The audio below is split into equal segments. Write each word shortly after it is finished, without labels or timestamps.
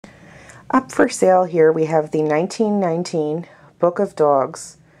Up for sale here we have the 1919 Book of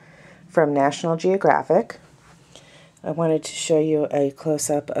Dogs from National Geographic. I wanted to show you a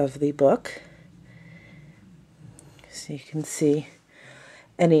close-up of the book so you can see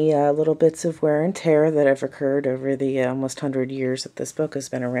any little bits of wear and tear that have occurred over the almost 100 years that this book has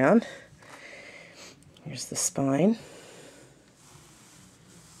been around. Here's the spine.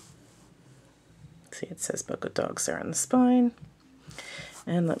 See, it says Book of Dogs there on the spine.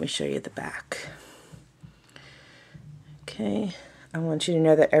 And let me show you the back. Okay, I want you to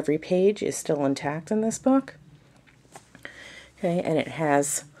know that every page is still intact in this book. Okay, and it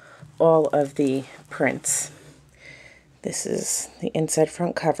has all of the prints. This is the inside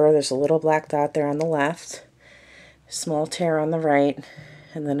front cover. There's a little black dot there on the left, small tear on the right,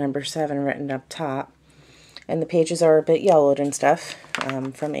 and the number 7 written up top. And the pages are a bit yellowed and stuff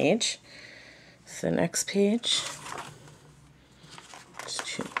from age. So the next page, just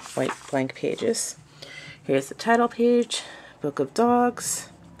 2 white blank pages. Here's the title page, Book of Dogs,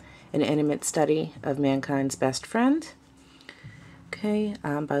 an intimate study of mankind's best friend. Okay,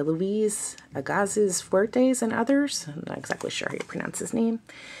 by Louise Agassiz, Fuertes, and others. I'm not exactly sure how you pronounce his name.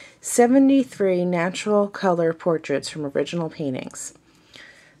 73 natural color portraits from original paintings.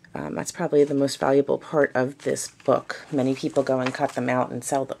 That's probably the most valuable part of this book. Many people go and cut them out and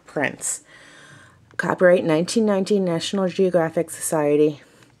sell the prints. Copyright 1919 National Geographic Society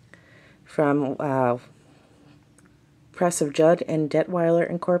from Press of Judd and Detweiler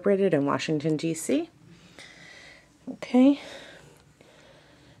Incorporated in Washington, D.C. Okay.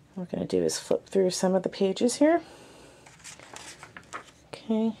 What we're going to do is flip through some of the pages here.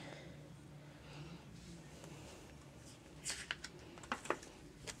 Okay.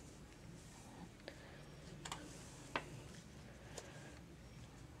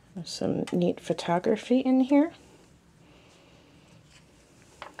 There's some neat photography in here.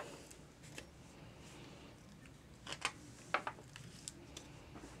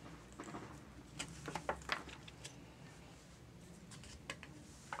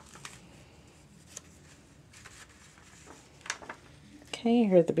 Okay,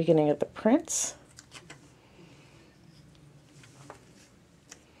 here at the beginning of the prints.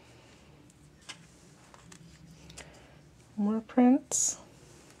 More prints.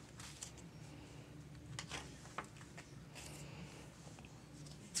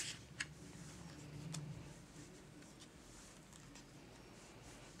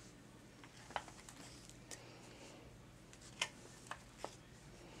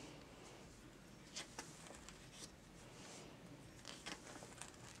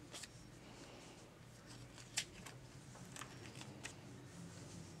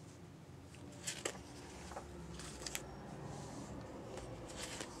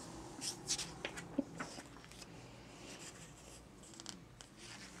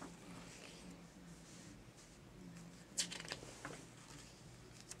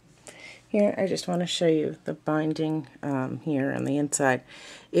 Here, I just want to show you the binding here on the inside.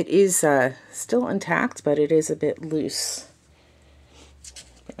 It is still intact, but it is a bit loose.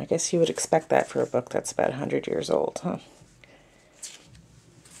 I guess you would expect that for a book that's about 100 years old, huh?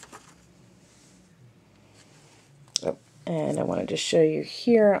 Oh, and I wanted to show you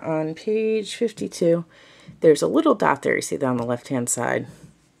here on page 52, there's a little dot there. You see that on the left-hand side.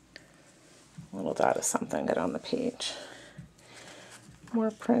 A little dot of something got on the page. More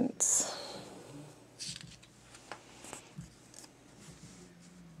prints.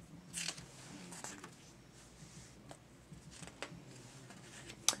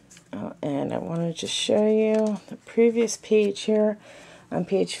 Oh, and I wanted to show you the previous page here on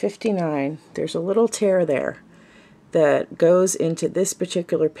page 59. There's a little tear there that goes into this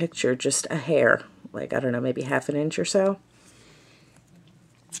particular picture, just a hair, like, I don't know, maybe half an inch or so.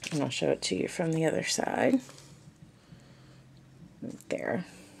 And I'll show it to you from the other side. Right there.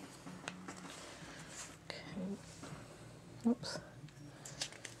 Okay. Oops.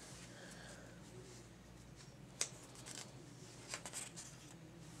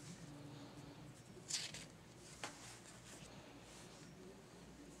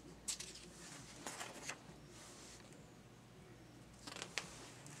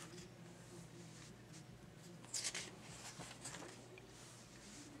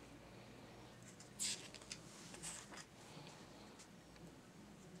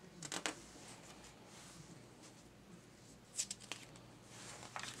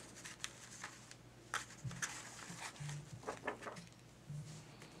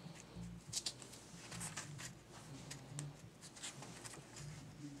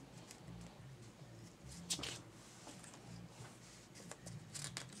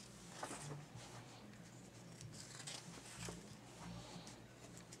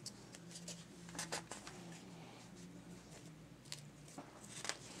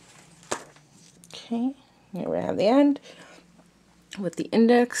 Okay, here we have the end with the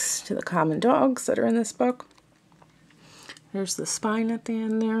index to the common dogs that are in this book. There's the spine at the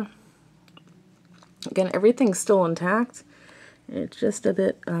end there. Again, everything's still intact. It's just a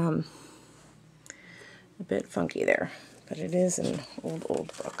bit funky there, but it is an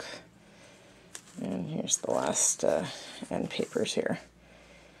old book. And here's the last end papers here.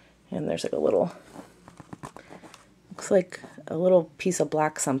 And there's like a little, looks like a little piece of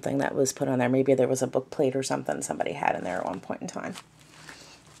black something that was put on there. Maybe there was a book plate or something somebody had in there at one point in time.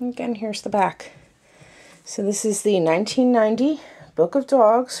 And again, here's the back. So this is the 1990 Book of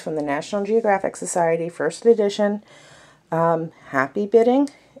Dogs from the National Geographic Society, first edition. Happy bidding.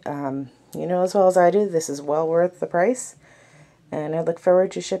 You know as well as I do, this is well worth the price. And I look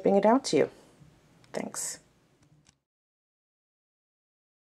forward to shipping it out to you. Thanks.